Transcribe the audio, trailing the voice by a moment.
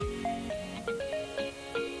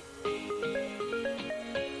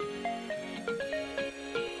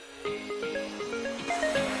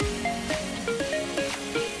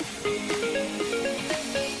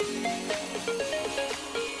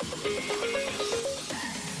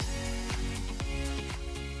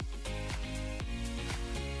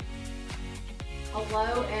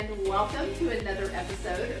Hello and welcome to another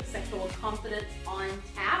episode of Sexual Confidence on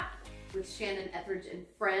Tap with Shannon Ethridge and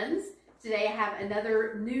friends. Today I have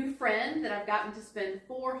another new friend that I've gotten to spend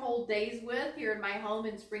 4 whole days with here in my home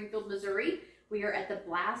in Springfield, Missouri. We are at the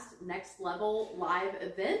Blast Next Level live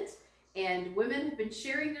event, and women have been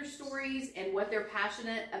sharing their stories and what they're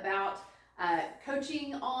passionate about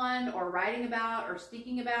coaching on or writing about or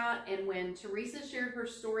speaking about. And when Teresa shared her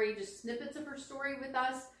story, just snippets of her story with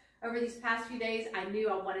us over these past few days, I knew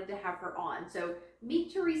I wanted to have her on. So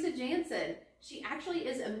meet Teresa Janzen. She actually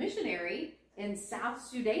is a missionary in South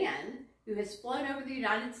Sudan who has flown over the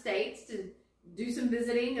United States to do some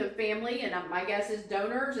visiting of family and my guess is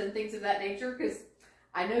donors and things of that nature, because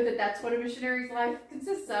I know that that's what a missionary's life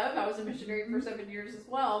consists of. I was a missionary for 7 years as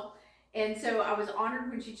well. And so I was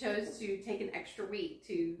honored when she chose to take an extra week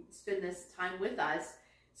to spend this time with us.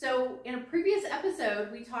 So in a previous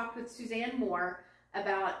episode, we talked with Suzanne Moore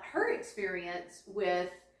about her experience with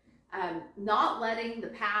not letting the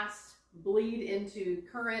past bleed into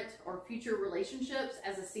current or future relationships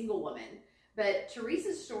as a single woman. But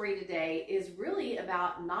Teresa's story today is really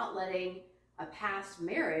about not letting a past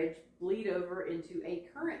marriage bleed over into a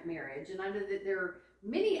current marriage. And I know that there are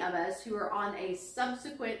many of us who are on a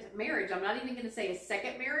subsequent marriage. I'm not even going to say a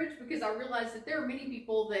second marriage, because I realize that there are many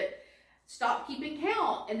people that stop keeping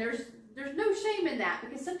count, and there's no shame in that,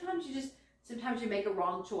 because sometimes you make a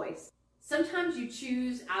wrong choice. Sometimes you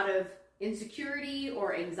choose out of insecurity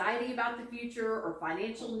or anxiety about the future or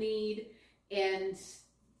financial need, and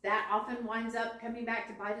that often winds up coming back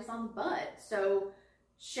to bite us on the butt. So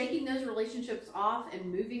shaking those relationships off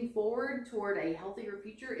and moving forward toward a healthier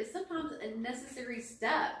future is sometimes a necessary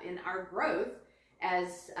step in our growth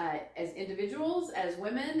as individuals, as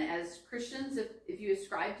women, as Christians, if you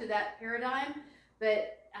ascribe to that paradigm.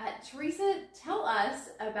 But Teresa, tell us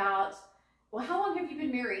about, well, how long have you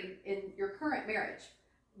been married in your current marriage?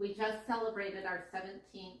 We just celebrated our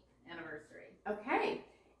 17th anniversary. Okay.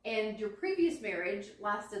 And your previous marriage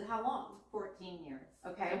lasted how long? 14 years.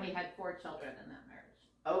 Okay. And we had 4 children in that marriage.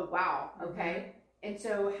 Oh, wow. Okay. And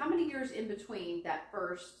so how many years in between that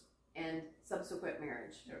first and subsequent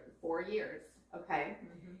marriage? 4 years. Okay.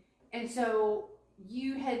 And so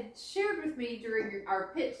you had shared with me during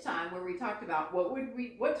our pitch time where we talked about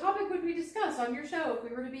what topic would we discuss on your show if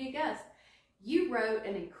we were to be a guest. You wrote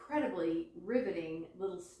an incredibly riveting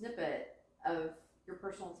little snippet of your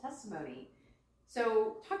personal testimony.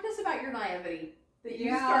 So talk to us about your naivety that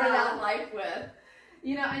you started out life with.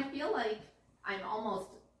 You know, I feel like I'm almost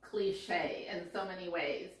cliche in so many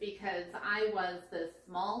ways, because I was this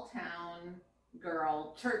small town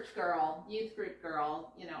girl, church girl, youth group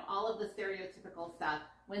girl, you know, all of the stereotypical stuff.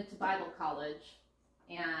 Went to Bible college,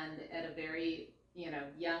 and at a very,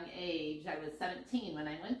 young age, I was 17 when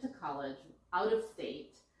I went to college, out of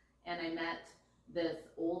state, and I met this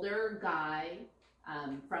older guy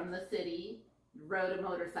from the city, rode a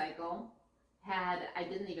motorcycle, I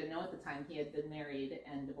didn't even know at the time he had been married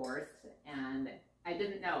and divorced, and I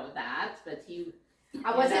didn't know that, but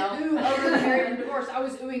I wasn't ooh over the married and divorced. I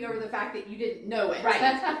was oohing over the fact that you didn't know it. Right,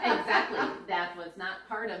 exactly. That was not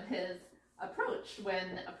part of his approach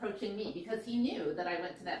when approaching me, because he knew that I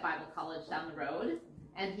went to that Bible college down the road,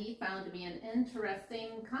 and he found me an interesting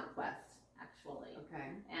conquest, actually. Okay.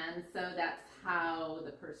 And so that's how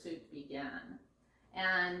the pursuit began.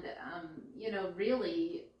 And,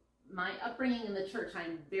 really, my upbringing in the church,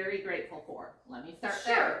 I'm very grateful for. Let me start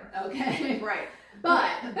there. Okay. Right. But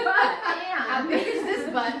how big is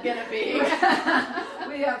this butt gonna be?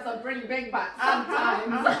 We have some pretty big butts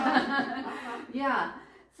sometimes. Yeah.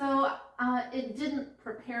 So it didn't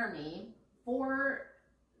prepare me for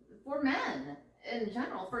men in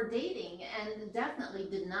general, for dating, and definitely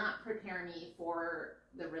did not prepare me for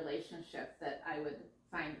the relationship that I would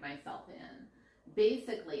find myself in.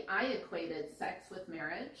 Basically, I equated sex with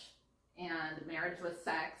marriage, and marriage with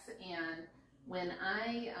sex, and when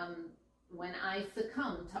I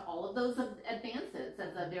succumbed to all of those advances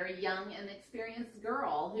as a very young and experienced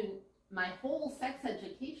girl, who my whole sex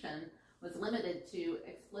education was limited to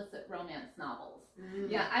explicit romance novels.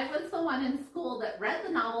 Yeah, I was the one in school that read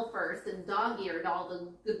the novel first and dog-eared all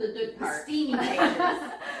the good parts. The steamy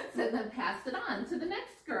pages. And then passed it on to the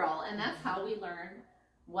next girl, and that's how we learned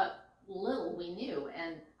what little we knew.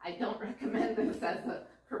 And I don't recommend this as a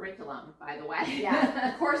curriculum, by the way.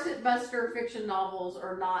 Yeah, corset buster fiction novels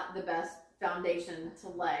are not the best foundation to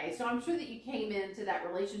lay. So I'm sure that you came into that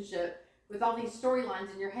relationship with all these storylines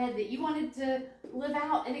in your head that you wanted to live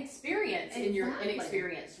out and experience in your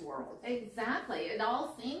inexperienced world. Exactly. It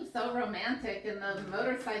all seemed so romantic, and the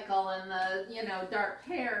motorcycle and the, dark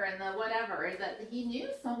hair and the whatever, that he knew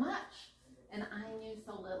so much and I knew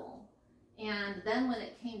so little. And then when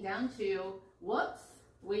it came down to, whoops,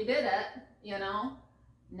 we did it, you know,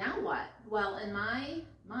 now what? Well, in my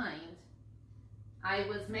mind, I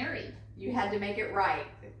was married. You had to make it right.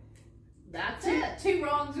 That's it. Two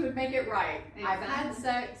wrongs would make it right. Exactly. I've had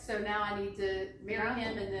sex, so now I need to marry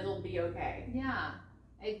him and it'll be okay. Yeah,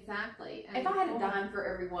 exactly. And if I had a dime for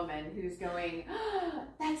every woman who's going, oh,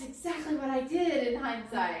 that's exactly what I did in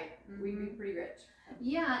hindsight, we'd be pretty rich.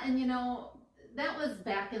 Yeah, and you know, that was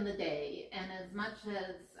back in the day. And as much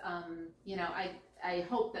as, you know, I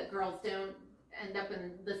hope that girls don't end up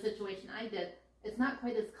in the situation I did. It's not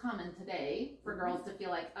quite as common today for girls to feel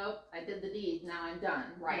like, oh, I did the deed, now I'm done.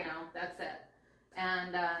 Right. You know, that's it.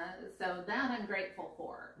 And so that I'm grateful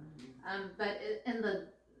for. But in the,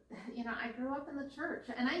 you know, I grew up in the church.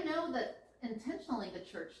 And I know that intentionally the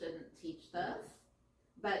church didn't teach this.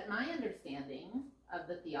 But my understanding of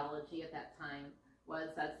the theology at that time was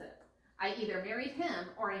that's it. I either married him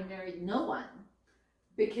or I married no one.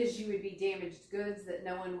 Because you would be damaged goods that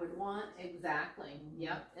no one would want. Exactly.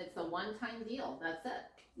 Yep. It's a one-time deal. That's it.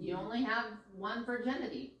 You only have one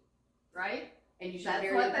virginity, right? And you should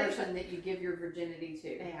marry the person that you give your virginity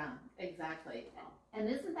to. Yeah, exactly. And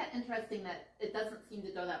isn't that interesting that it doesn't seem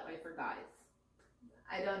to go that way for guys?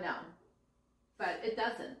 I don't know. But it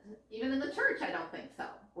doesn't. Even in the church, I don't think so.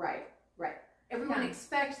 Right, right. Everyone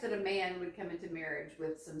expects that a man would come into marriage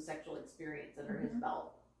with some sexual experience under his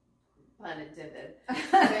belt. Pun intended,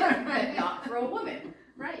 but not for a woman.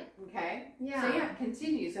 Right. Okay. Yeah. So yeah,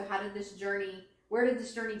 continue. So where did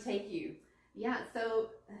this journey take you? Yeah,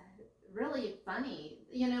 so really funny.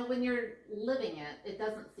 You know, when you're living it, it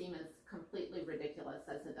doesn't seem as completely ridiculous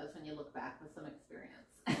as it does when you look back with some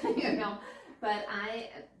experience. You know, but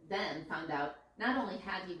I then found out not only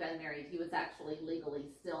had he been married, he was actually legally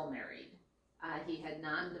still married. He had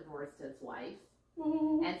non-divorced his wife.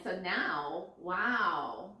 And so now,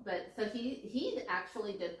 wow, but so he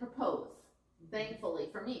actually did propose, thankfully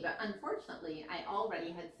for me, but unfortunately I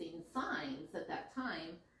already had seen signs at that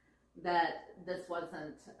time that this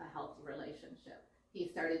wasn't a healthy relationship. He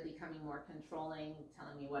started becoming more controlling,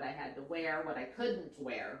 telling me what I had to wear, what I couldn't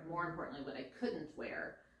wear, more importantly, what I couldn't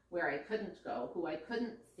wear, where I couldn't go, who I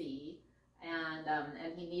couldn't see, and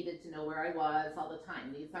he needed to know where I was all the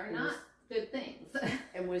time. These are not good things.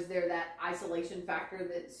 And was there that isolation factor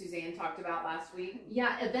that Suzanne talked about last week?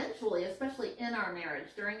 Yeah, eventually, especially in our marriage,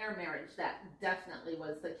 during our marriage, that definitely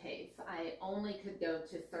was the case. I only could go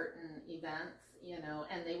to certain events, you know,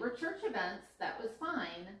 and they were church events. That was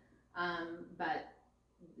fine, but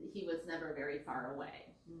he was never very far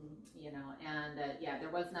away, you know, and yeah, there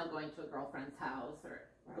was no going to a girlfriend's house or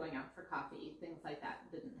going out for coffee. Things like that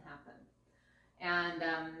didn't happen. And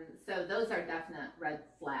so those are definite red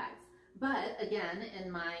flags. But again,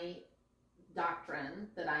 in my doctrine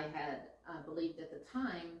that I had believed at the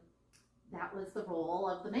time, that was the role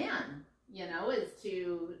of the man, you know, is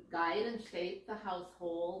to guide and shape the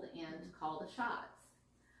household and to call the shots.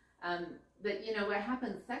 But, you know, what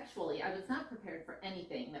happened sexually, I was not prepared for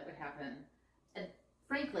anything that would happen. And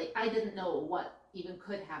frankly, I didn't know what even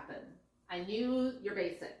could happen. I knew your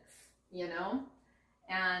basics, you know?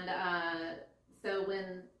 And so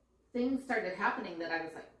when things started happening that I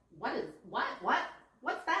was like,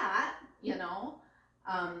 what's that? You know?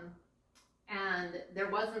 And there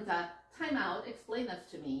wasn't a timeout, explain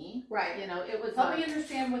this to me. Right. You know, it was help me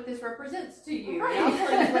understand what this represents to you. Right. And I'll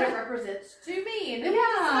tell you what it represents to me. And then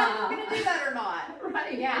we'll decide if we're going to do that or not.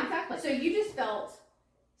 Right, yeah. Exactly. So you just felt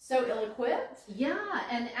so ill-equipped? Yeah,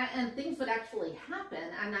 and things would actually happen,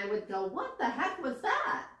 and I would go, what the heck was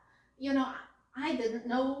that? You know, I didn't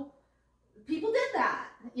know people did that,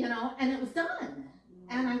 you know, and it was done.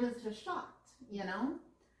 And I was just shocked, you know?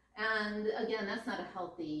 And again, that's not a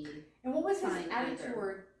healthy And what was his sign attitude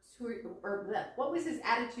what was his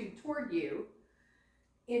attitude toward you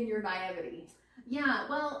in your naivety? Yeah,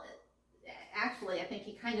 well, actually, I think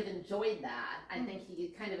he kind of enjoyed that. I think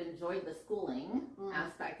he kind of enjoyed the schooling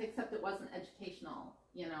aspect, except it wasn't educational,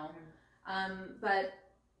 you know? But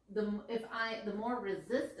the more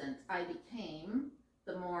resistant I became,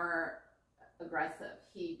 the more aggressive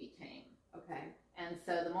he became. Okay. And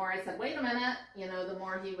so the more I said, wait a minute, you know, the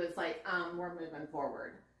more he was like, we're moving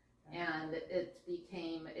forward. Okay. And it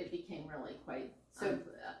became really quite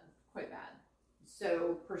bad.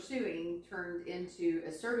 So pursuing turned into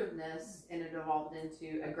assertiveness and it evolved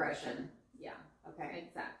into aggression. Yeah. Okay.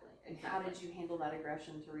 Exactly. How did you handle that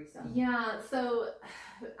aggression, Teresa? Yeah, so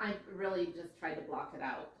I really just tried to block it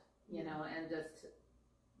out, you know, and just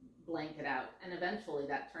blank it out. And eventually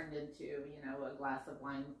that turned into, you know, a glass of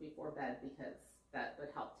wine before bed because that would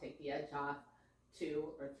help take the edge off,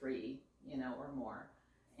 2 or 3, you know, or more.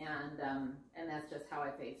 And that's just how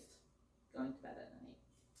I faced going to bed at night.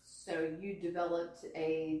 So you developed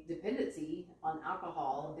a dependency on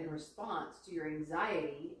alcohol in response to your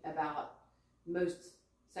anxiety about most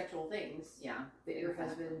sexual things. Yeah. That your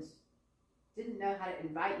husband didn't know how to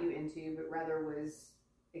invite you into, but rather was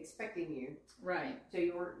expecting you. Right. So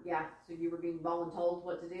you were being voluntold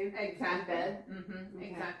what to do? Exactly. In bed? Mm-hmm. Okay.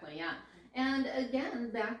 Exactly, yeah. And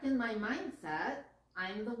again, back in my mindset,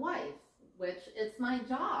 I'm the wife, which it's my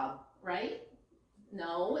job, right?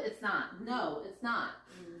 No, it's not. No, it's not.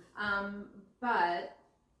 But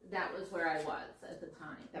that was where I was at the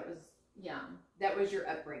time. That was your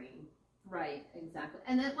upbringing. Right, exactly.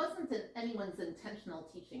 And it wasn't anyone's intentional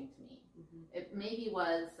teaching to me. Mm-hmm. It maybe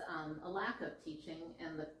was a lack of teaching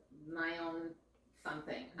and my own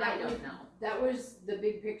something. I don't know. That was the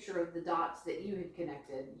big picture of the dots that you had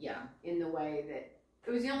connected. Yeah. In the way that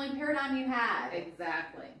it was the only paradigm you had.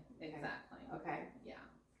 Exactly. Okay. Yeah.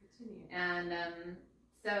 Continue. And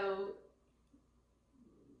so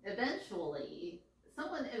eventually,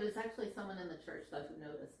 it was actually someone in the church though who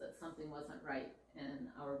noticed that something wasn't right in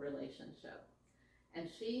our relationship. And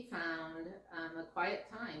she found a quiet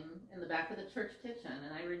time in the back of the church kitchen.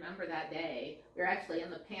 And I remember that day, we were actually in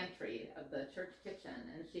the pantry of the church kitchen.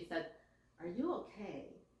 And she said, "Are you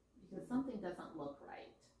okay? Because something doesn't look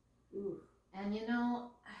right." Ooh. And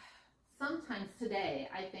sometimes today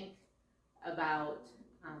I think about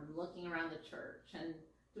looking around the church, and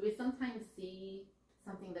do we sometimes see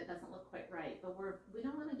something that doesn't look quite right, but we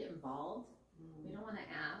don't want to get involved. We don't want to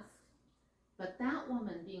ask. But that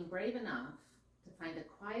woman being brave enough to find a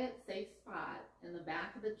quiet, safe spot in the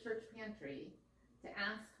back of the church pantry to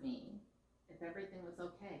ask me if everything was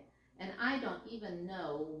okay. And I don't even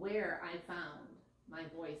know where I found my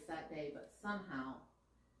voice that day, but somehow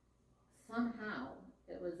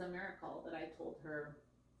it was a miracle that I told her,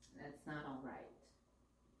 "It's not all right.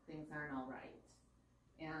 Things aren't all right."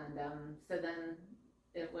 And so then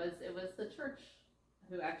it was the church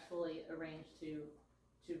who actually arranged to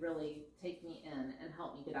really take me in and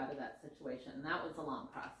help me get out of that situation. And that was a long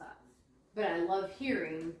process. But I love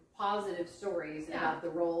hearing positive stories about the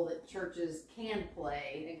role that churches can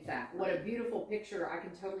play. Exactly. What a beautiful picture. I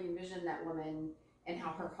can totally envision that woman and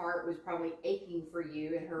how her heart was probably aching for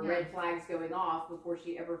you and her red flags going off before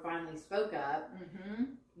she ever finally spoke up.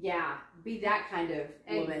 Mm-hmm. Yeah, be that kind of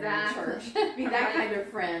woman in church. Be that kind of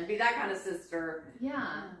friend. Be that kind of sister.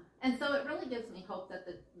 Yeah. And so it really gives me hope that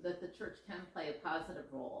the church can play a positive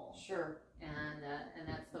role. Sure. And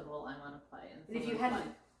that's the role I want to play. And if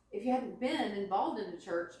you hadn't been involved in the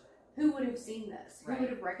church, who would have seen this? Who would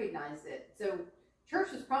have recognized it? So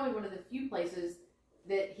church is probably one of the few places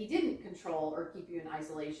that he didn't control or keep you in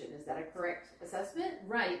isolation. Is that a correct assessment?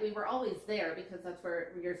 Right. We were always there because that's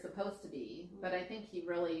where you're supposed to be. But I think he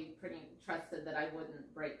really pretty trusted that I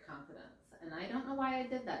wouldn't break confidence. And I don't know why I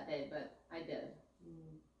did that day, but I did.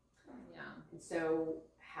 Yeah. And so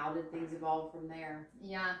how did things evolve from there?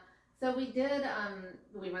 Yeah. So we did,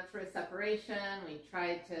 we went through a separation. We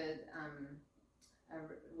tried to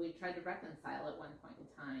reconcile at one point in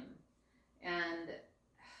time. And,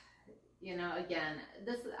 again,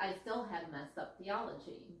 I still had messed up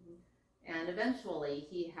theology. Mm-hmm. And eventually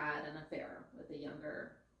he had an affair with a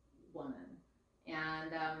younger woman.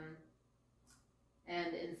 And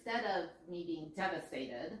instead of me being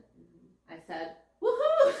devastated, I said,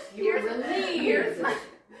 "Woohoo!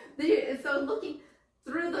 So looking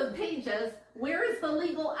through the pages, where is the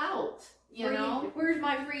legal out? Where's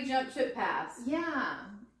my free jump ship pass?" Yeah.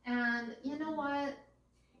 And you know what?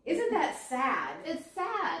 Isn't that sad? It's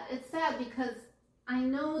sad. It's sad because I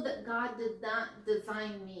know that God did not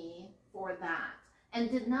design me for that and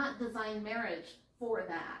did not design marriage for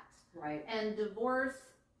that. Right. And divorce,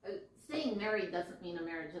 staying married doesn't mean a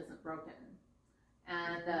marriage isn't broken.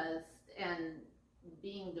 And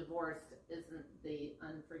being divorced isn't the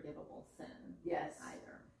unforgivable sin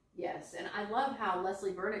either. Yes, and I love how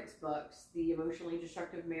Leslie Bernick's books, The Emotionally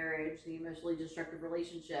Destructive Marriage, The Emotionally Destructive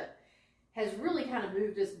Relationship, has really kind of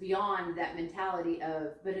moved us beyond that mentality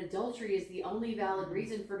of, but adultery is the only valid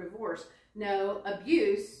reason for divorce. No,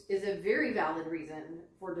 abuse is a very valid reason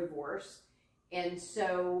for divorce. And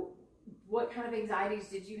so what kind of anxieties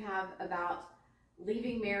did you have about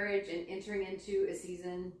leaving marriage and entering into a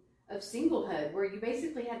season of singlehood where you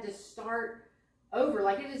basically had to start over?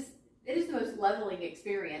 Like it is the most leveling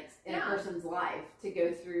experience in a person's life to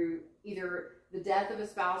go through either the death of a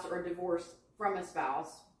spouse or a divorce from a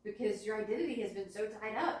spouse, because your identity has been so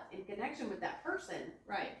tied up in connection with that person.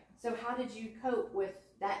 Right. So how did you cope with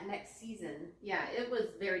that next season? Yeah, it was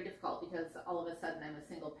very difficult because all of a sudden I'm a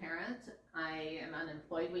single parent. I am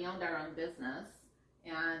unemployed. We owned our own business.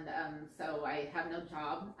 And so I have no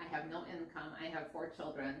job. I have no income. I have 4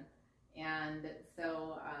 children. And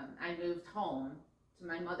so I moved home to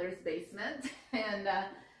my mother's basement and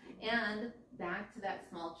back to that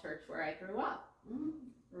small church where I grew up.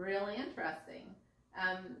 Really interesting.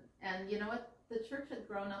 And you know what? The church had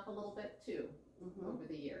grown up a little bit too over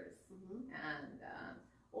the years. And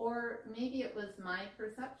or maybe it was my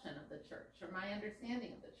perception of the church or my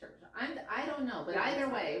understanding of the church. I don't know, but either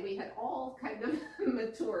way, we had all kind of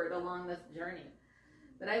matured along this journey.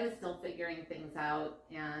 But I was still figuring things out,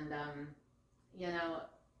 and you know,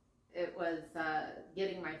 it was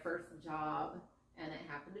getting my first job, and it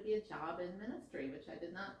happened to be a job in ministry, which I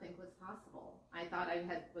did not think was possible. I thought I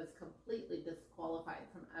was completely disqualified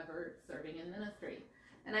from ever serving in ministry.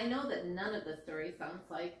 And I know that none of the story sounds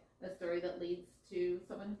like a story that leads to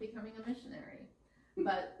someone becoming a missionary.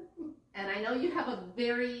 But, and I know you have a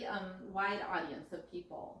very wide audience of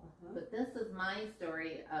people, but this is my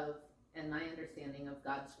story of, and my understanding of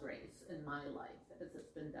God's grace in my life as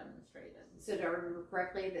it's been demonstrated. So do I remember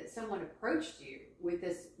correctly that someone approached you with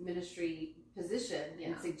this ministry position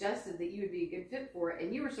and suggested that you would be a good fit for it,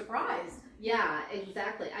 and you were surprised? Yeah,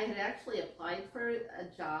 exactly. I had actually applied for a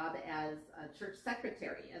job as a church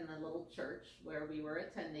secretary in the little church where we were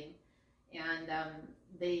attending, and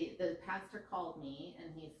the pastor called me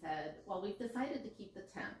and he said, well, we've decided to keep the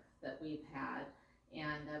temp that we've had,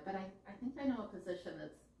 and but I think I know a position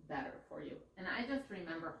that's better for you. And I just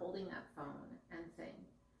remember holding that phone and saying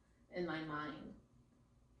in my mind,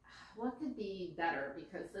 what could be better,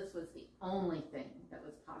 because this was the only thing that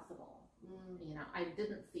was possible. You know, I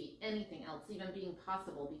didn't see anything else even being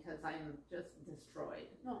possible because I'm just destroyed.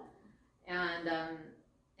 And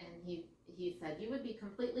he said, you would be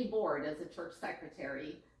completely bored as a church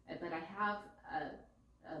secretary, but I have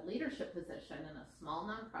a leadership position in a small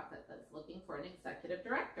nonprofit that's looking for an executive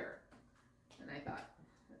director. And I thought,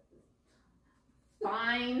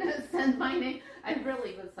 fine, send my name. I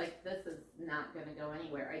really was like, this is not going to go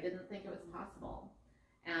anywhere. I didn't think it was possible.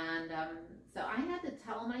 And so I had to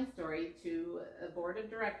tell my story to a board of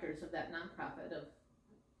directors of that nonprofit of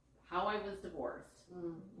how I was divorced,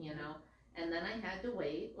 you know, and then I had to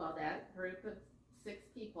wait while that group of 6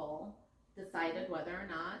 people decided whether or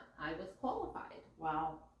not I was qualified.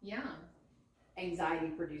 Wow. Yeah. Anxiety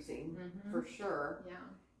producing, for sure. Yeah.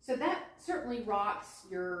 So that certainly rocks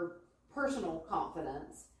your personal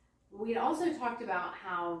confidence. We also talked about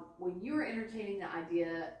how when you were entertaining the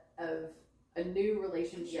idea of a new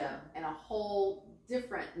relationship and a whole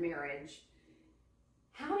different marriage,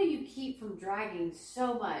 how do you keep from dragging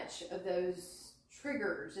so much of those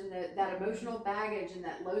triggers and that emotional baggage and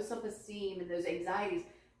that low self-esteem and those anxieties?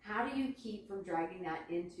 How do you keep from dragging that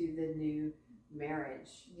into the new marriage?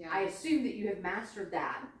 I assume that you have mastered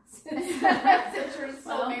that since you're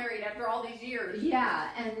still married after all these years. Yeah,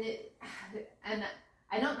 and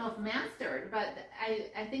I don't know if mastered, but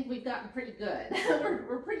I think we've gotten pretty good.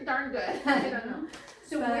 we're pretty darn good. I don't know.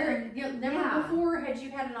 So never before had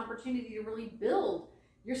you had an opportunity to really build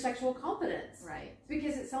your sexual confidence. Right.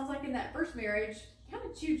 Because it sounds like in that first marriage, kind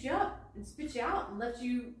of chewed you up and spit you out and left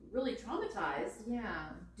you really traumatized. Yeah.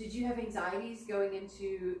 Did you have anxieties going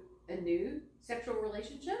into a new sexual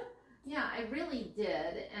relationship? Yeah, I really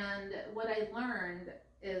did. And what I learned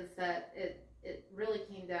is that it really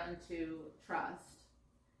came down to trust.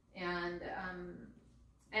 And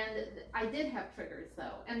I did have triggers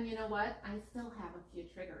though. And you know what? I still have a few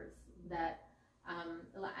triggers that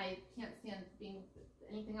I can't stand being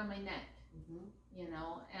anything on my neck. You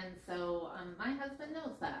know, and so my husband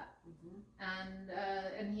knows that,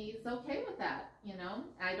 and he's okay with that. You know,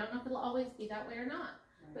 I don't know if it'll always be that way or not,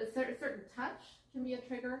 but certain touch can be a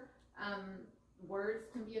trigger. Words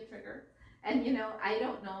can be a trigger, and you know, I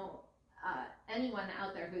don't know anyone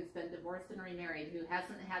out there who's been divorced and remarried who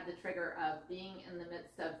hasn't had the trigger of being in the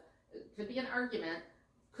midst of, could be an argument,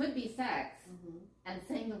 could be sex, and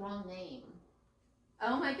saying the wrong name.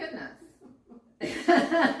 Oh my goodness.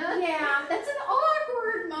 Yeah, that's an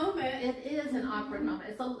awkward moment. It is an awkward moment.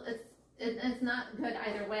 It's not good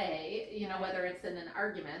either way, you know, whether it's in an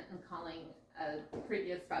argument and calling a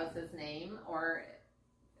previous spouse's name, or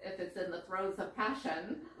if it's in the throes of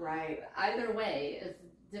passion. Right. Either way is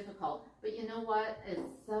difficult. But you know what is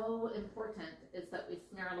so important is that we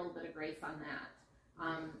smear a little bit of grace on that.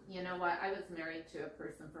 You know what? I was married to a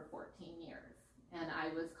person for 14 years, and I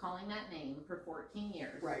was calling that name for 14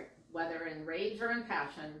 years. Right. Whether in rage or in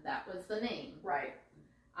passion, that was the name. Right.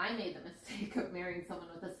 I made the mistake of marrying someone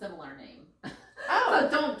with a similar name. Oh,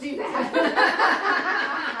 so don't do that.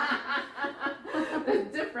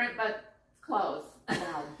 It's different, but close.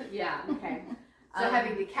 Wow. Yeah. Okay. So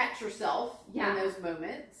having to catch yourself in those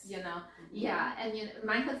moments. Yeah, and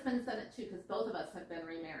my husband's done it too, because both of us have been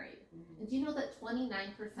remarried. And do you know that 29%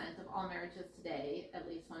 of all marriages today, at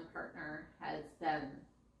least one partner has been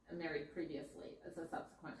married previously as a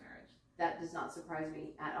subsequent marriage? That does not surprise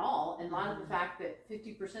me at all. And a lot of the fact that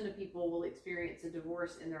 50% of people will experience a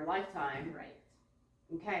divorce in their lifetime. Right.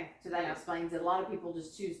 Okay, so that explains that a lot of people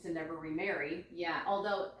just choose to never remarry. Yeah,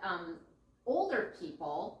 although older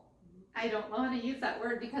people, I don't want to use that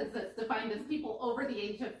word because it's defined as people over the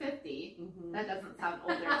age of 50. That doesn't sound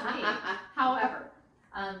older to me. However,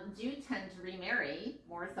 do tend to remarry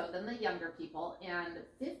more so than the younger people, and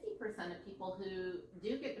 50% of people who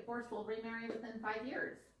do get divorced will remarry within 5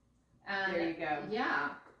 years. And there you go. Yeah.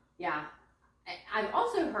 I've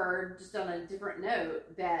also heard, just on a different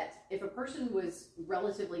note, that if a person was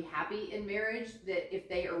relatively happy in marriage, that if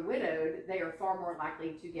they are widowed, they are far more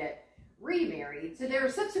likely to get remarried. So there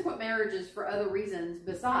are subsequent marriages for other reasons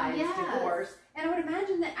besides divorce. And I would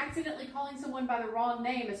imagine that accidentally calling someone by the wrong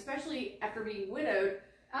name, especially after being widowed,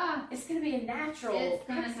 it's going to be a natural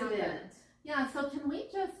accident. Yeah, so can we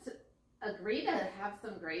just agree to have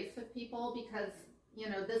some grace with people, because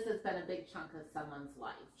this has been a big chunk of someone's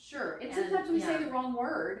life. Sure. And sometimes we say the wrong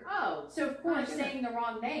word. Oh. So, of course, saying the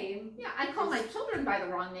wrong name. Yeah, I call my children by the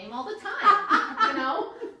wrong name all the time,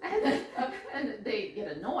 and they get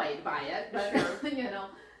annoyed by it, but,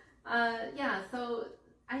 so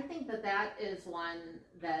I think that is one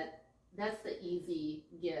that's the easy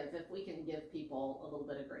give, if we can give people a little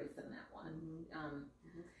bit of grace in that one.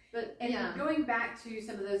 But going back to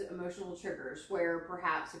some of those emotional triggers, where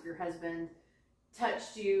perhaps if your husband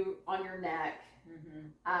touched you on your neck,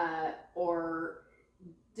 or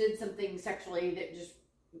did something sexually that just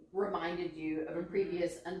reminded you of a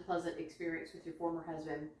previous unpleasant experience with your former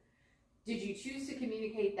husband, did you choose to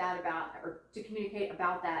communicate about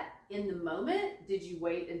that in the moment? Did you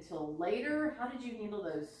wait until later? How did you handle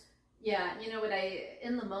those? Yeah,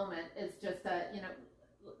 in the moment, it's just that,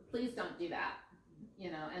 please don't do that,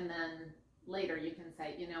 and then later you can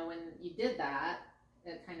say, when you did that,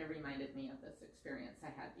 it kind of reminded me of this experience I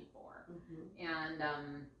had before. And,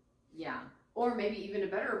 Or maybe even a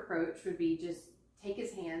better approach would be just take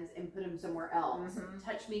his hands and put him somewhere else.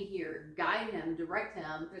 Touch me here. Guide him. Direct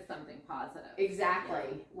him. to something positive.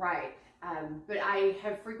 Exactly. Right. But I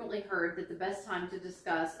have frequently heard that the best time to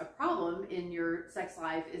discuss a problem in your sex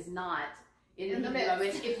life is not in the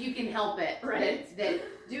moment, if you can help it. Right. That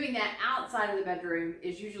doing that outside of the bedroom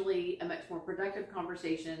is usually a much more productive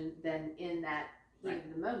conversation than in that heat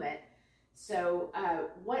of the moment. So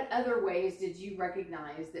what other ways did you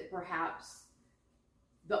recognize that perhaps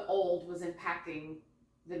the old was impacting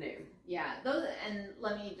the new? Yeah, and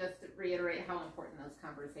let me just reiterate how important those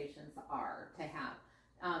conversations are to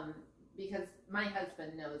have, because my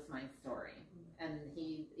husband knows my story, and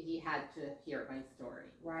he had to hear my story,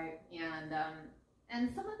 right? And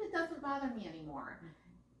some of it doesn't bother me anymore,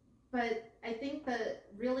 but I think the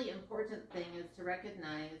really important thing is to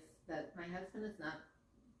recognize that my husband is not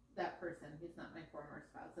that person. He's not my former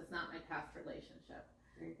spouse. It's not my past relationship.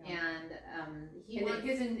 And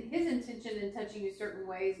his intention in touching you certain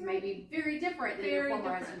ways may be very different than your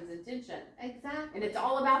former husband's intention. Exactly. And it's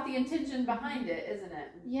all about the intention behind it, isn't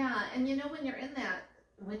it? Yeah, and when you're in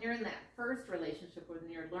that first relationship, when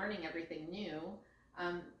you're learning everything new,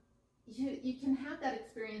 you can have that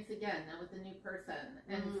experience again now with a new person,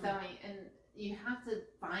 and and you have to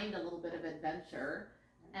find a little bit of adventure,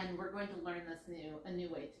 and we're going to learn a new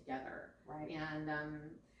way together. Right. And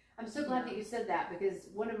I'm so glad that you said that, because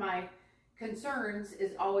one of my concerns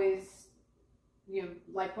is always,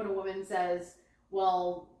 like when a woman says,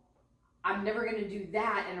 well, I'm never going to do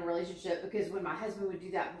that in a relationship because when my husband would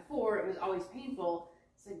do that before, it was always painful.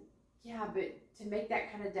 It's like, yeah, but to make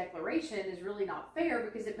that kind of declaration is really not fair,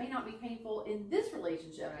 because it may not be painful in this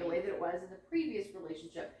relationship the way that it was in the previous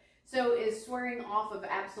relationship. So is swearing off of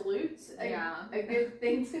absolutes a good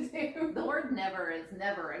thing to do? The word never is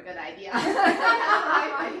never a good idea.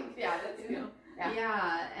 That's good.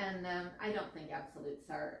 Yeah, and I don't think absolutes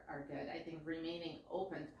are good. I think remaining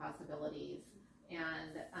open to possibilities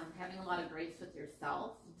and having a lot of grace with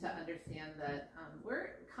yourself to understand that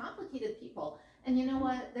we're complicated people. And you know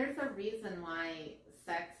what? There's a reason why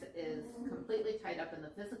sex is completely tied up in the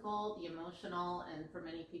physical, the emotional, and for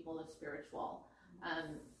many people, the spiritual.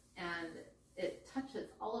 And it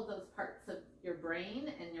touches all of those parts of your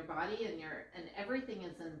brain and your body, and everything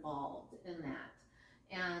is involved in that.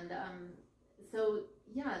 And so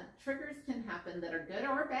triggers can happen that are good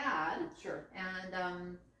or bad. Sure.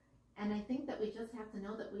 And I think that we just have to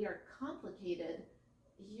know that we are complicated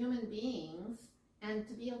human beings, and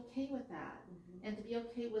to be okay with that, and to be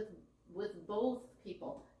okay with both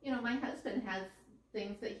people. You know, my husband has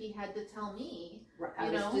things that he had to tell me. I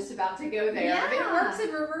was just about to go there. Yeah. It works in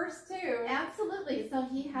reverse too. Absolutely. So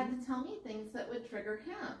he had to tell me things that would trigger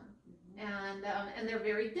him, and they're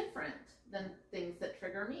very different than things that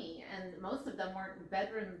trigger me. And most of them weren't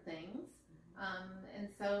bedroom things, and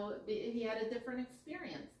so he had a different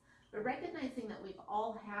experience. But recognizing that we've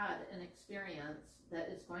all had an experience that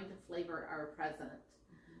is going to flavor our present.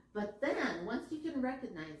 But then once you can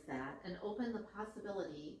recognize that and open the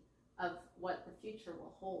possibility of what the future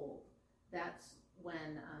will hold, that's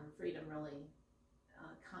when freedom really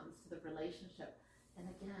comes to the relationship. And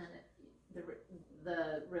again,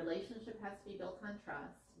 the relationship has to be built on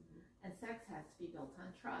trust, and sex has to be built on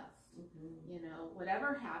trust. You know,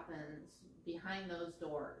 whatever happens behind those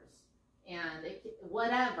doors, and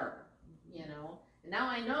whatever, you know, and now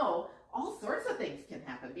I know all sorts of things can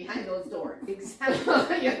happen behind those doors.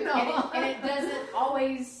 Exactly. You know, and it doesn't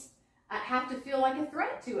always have to feel like a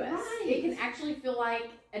threat to us. Right. It can actually feel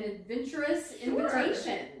like an adventurous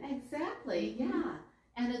invitation. Exactly. Yeah.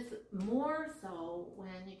 And it's more so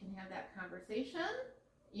when you can have that conversation,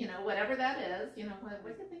 you know, whatever that is, you know, what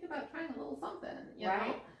do you think about trying a little something, you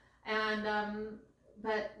know? And,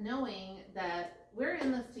 but knowing that we're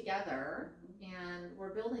in this together and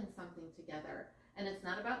we're building something together, and it's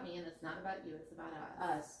not about me and it's not about you, it's about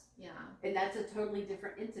us. Yeah. And that's a totally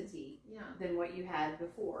different entity than what you had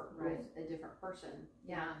before with a different person.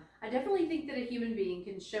 Yeah. I definitely think that a human being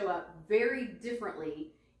can show up very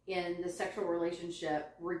differently in the sexual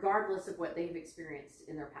relationship regardless of what they've experienced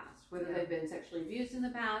in their past, whether they've been sexually abused in the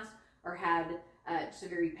past or had just a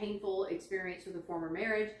very painful experience with a former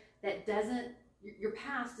marriage. That doesn't, your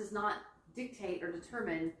past does not dictate or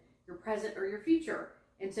determine your present or your future.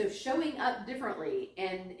 And so showing up differently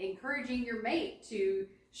and encouraging your mate to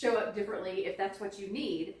show up differently if that's what you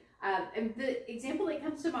need. And the example that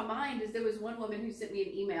comes to my mind is there was one woman who sent me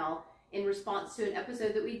an email in response to an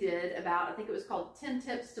episode that we did about, I think it was called 10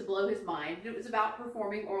 Tips to Blow His Mind. And it was about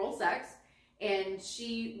performing oral sex. And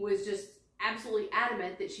she was just absolutely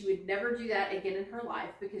adamant that she would never do that again in her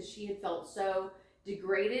life because she had felt so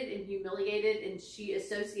degraded and humiliated, and she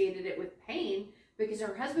associated it with pain because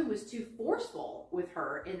her husband was too forceful with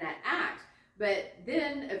her in that act. But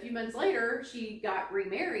then a few months later, she got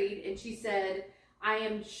remarried, and she said, I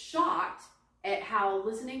am shocked at how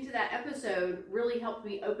listening to that episode really helped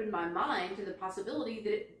me open my mind to the possibility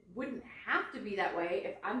that it wouldn't have to be that way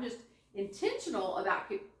if I'm just intentional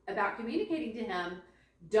about communicating to him.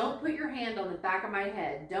 Don't put your hand on the back of my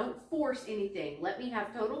head. Don't force anything. Let me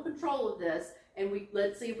have total control of this, and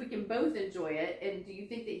let's see if we can both enjoy it. And do you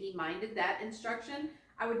think that he minded that instruction?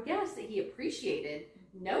 I would guess that he appreciated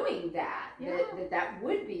knowing that that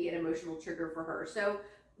would be an emotional trigger for her. So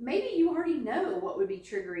maybe you already know what would be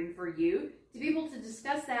triggering for you. To be able to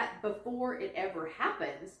discuss that before it ever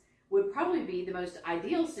happens would probably be the most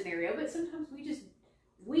ideal scenario, but sometimes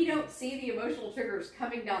we don't see the emotional triggers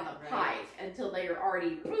coming down the pipe until they are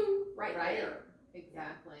already right there.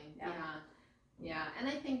 Exactly. Yeah. And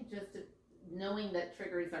I think just knowing that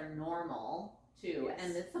triggers are normal too,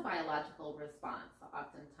 and it's a biological response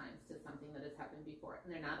oftentimes to something that has happened before,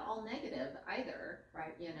 and they're not all negative either,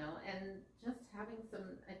 right? You know, and just having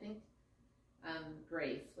some, I think,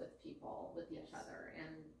 grace with people, with each other,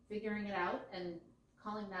 and figuring it out and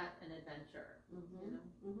calling that an adventure. You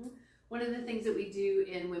know? One of the things that we do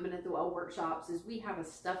in Women at the Well workshops is we have a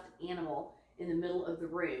stuffed animal in the middle of the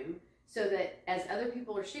room so that as other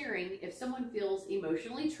people are sharing, if someone feels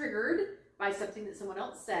emotionally triggered by something that someone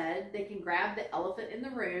else said, they can grab the elephant in the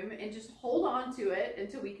room and just hold on to it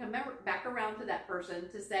until we come back around to that person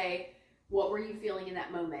to say, what were you feeling in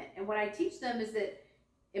that moment? And what I teach them is that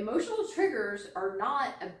emotional triggers are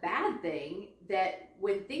not a bad thing, that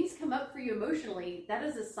when things come up for you emotionally, that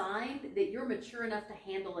is a sign that you're mature enough to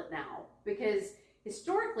handle it now. Because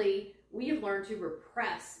historically, we have learned to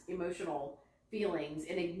repress emotional feelings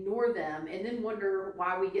and ignore them and then wonder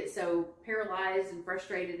why we get so paralyzed and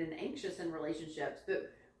frustrated and anxious in relationships. But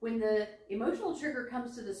when the emotional trigger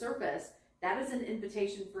comes to the surface, that is an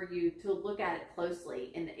invitation for you to look at it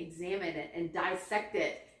closely and examine it and dissect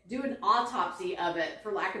it, do an autopsy of it,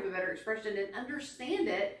 for lack of a better expression, and understand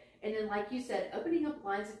it. And then, like you said, opening up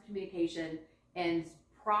lines of communication and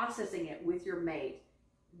processing it with your mate,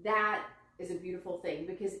 that is a beautiful thing,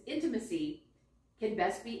 because intimacy can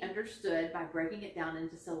best be understood by breaking it down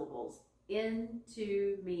into syllables.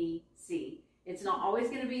 Into me, see. It's not always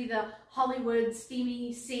going to be the Hollywood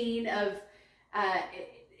steamy scene of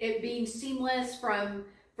it being seamless from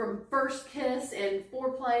first kiss and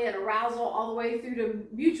foreplay and arousal all the way through to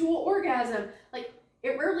mutual orgasm. Like,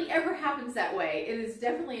 it rarely ever happens that way. It is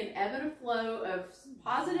definitely an ebb and a flow of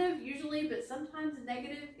positive usually, but sometimes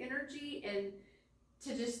negative energy, and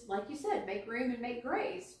to just, like you said, make room and make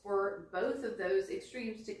grace for both of those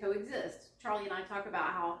extremes to coexist. Charlie and I talk about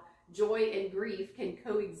how joy and grief can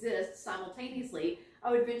coexist simultaneously. I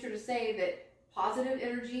would venture to say that positive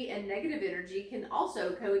energy and negative energy can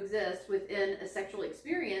also coexist within a sexual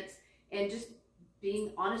experience, and just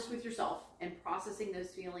being honest with yourself and processing those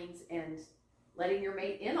feelings and letting your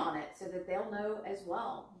mate in on it so that they'll know as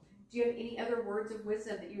well. Do you have any other words of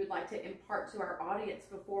wisdom that you would like to impart to our audience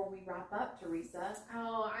before we wrap up, Teresa?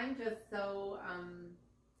 Oh, I'm just so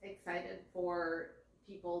excited for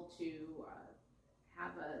people to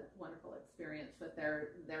have a wonderful experience with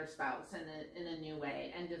their spouse in a new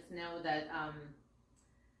way, and just know that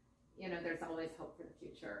there's always hope for the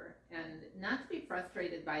future, and not to be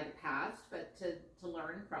frustrated by the past, but to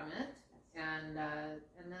learn from it, and then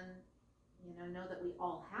know that we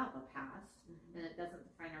all have a past, and it doesn't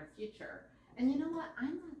define our future. And you know what?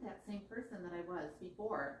 I'm not that same person that I was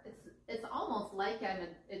before. It's almost like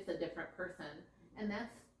it's a different person, and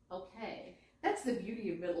that's okay. That's the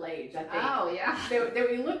beauty of middle age, I think. Oh, yeah. That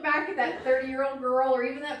we look back at that 30-year-old girl or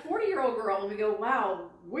even that 40-year-old girl, and we go,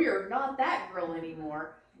 wow, we're not that girl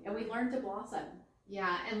anymore. And we learn to blossom.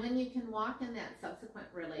 Yeah, and when you can walk in that subsequent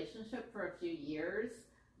relationship for a few years,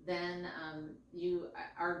 then you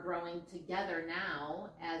are growing together now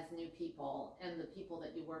as new people, and the people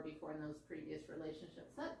that you were before in those previous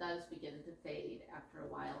relationships, that does begin to fade after a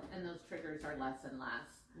while, and those triggers are less and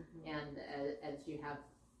less, and as you have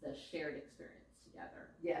the shared experience together.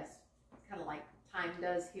 Yes, it's kind of like time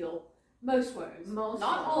does heal most wounds.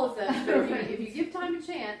 Not all of them, but if you give time a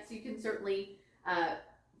chance, you can certainly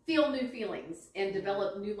feel new feelings and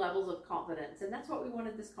develop new levels of confidence. And that's what we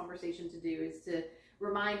wanted this conversation to do, is to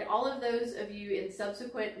remind all of those of you in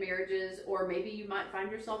subsequent marriages, or maybe you might find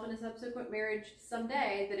yourself in a subsequent marriage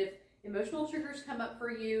someday, that if emotional triggers come up for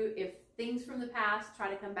you, if things from the past try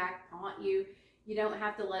to come back to haunt you, you don't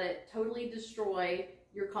have to let it totally destroy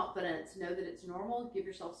your confidence. Know that it's normal. Give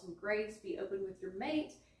yourself some grace. Be open with your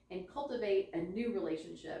mate, and cultivate a new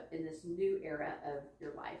relationship in this new era of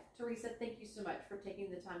your life. Teresa, thank you so much for taking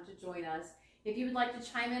the time to join us. If you would like to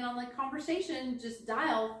chime in on the conversation, just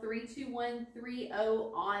dial 32130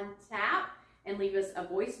 on tap and leave us a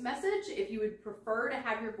voice message. If you would prefer to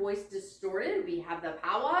have your voice distorted, we have the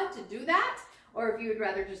power to do that. Or if you would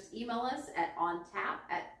rather just email us at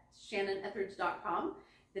ontap@shannonethridge.com,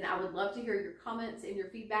 then I would love to hear your comments and your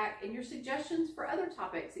feedback and your suggestions for other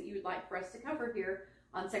topics that you would like for us to cover here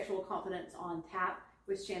on Sexual Confidence on Tap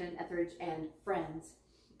with Shannon Ethridge and friends.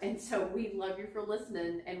 And so we love you for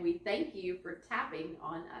listening, and we thank you for tapping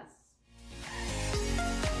on us.